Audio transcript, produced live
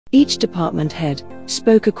Each department head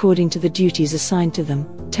spoke according to the duties assigned to them.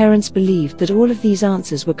 Terrance believed that all of these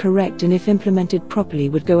answers were correct and if implemented properly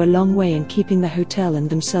would go a long way in keeping the hotel and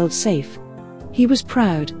themselves safe. He was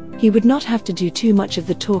proud. He would not have to do too much of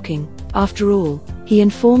the talking. After all, he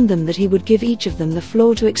informed them that he would give each of them the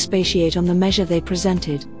floor to expatiate on the measure they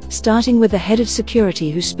presented, starting with the head of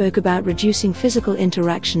security who spoke about reducing physical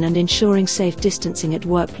interaction and ensuring safe distancing at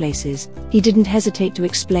workplaces. He didn't hesitate to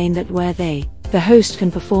explain that where they, the host,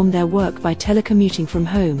 can perform their work by telecommuting from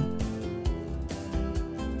home,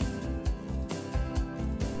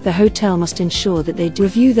 the hotel must ensure that they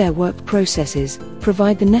review their work processes,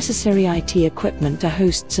 provide the necessary IT equipment to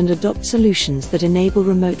hosts and adopt solutions that enable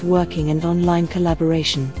remote working and online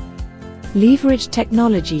collaboration. Leverage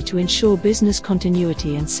technology to ensure business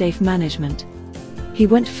continuity and safe management. He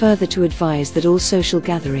went further to advise that all social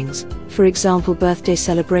gatherings, for example birthday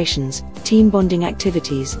celebrations, team bonding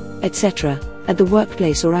activities, etc., at the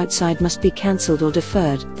workplace or outside must be cancelled or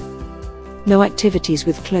deferred. No activities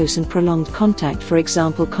with close and prolonged contact, for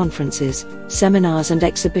example conferences, seminars and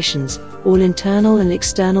exhibitions. All internal and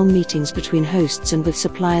external meetings between hosts and with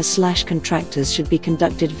suppliers/contractors should be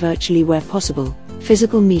conducted virtually where possible.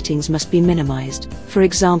 Physical meetings must be minimized, for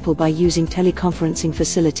example by using teleconferencing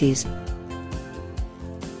facilities.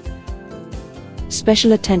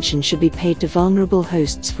 Special attention should be paid to vulnerable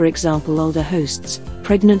hosts, for example older hosts,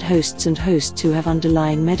 pregnant hosts and hosts who have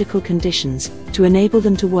underlying medical conditions, to enable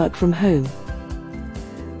them to work from home.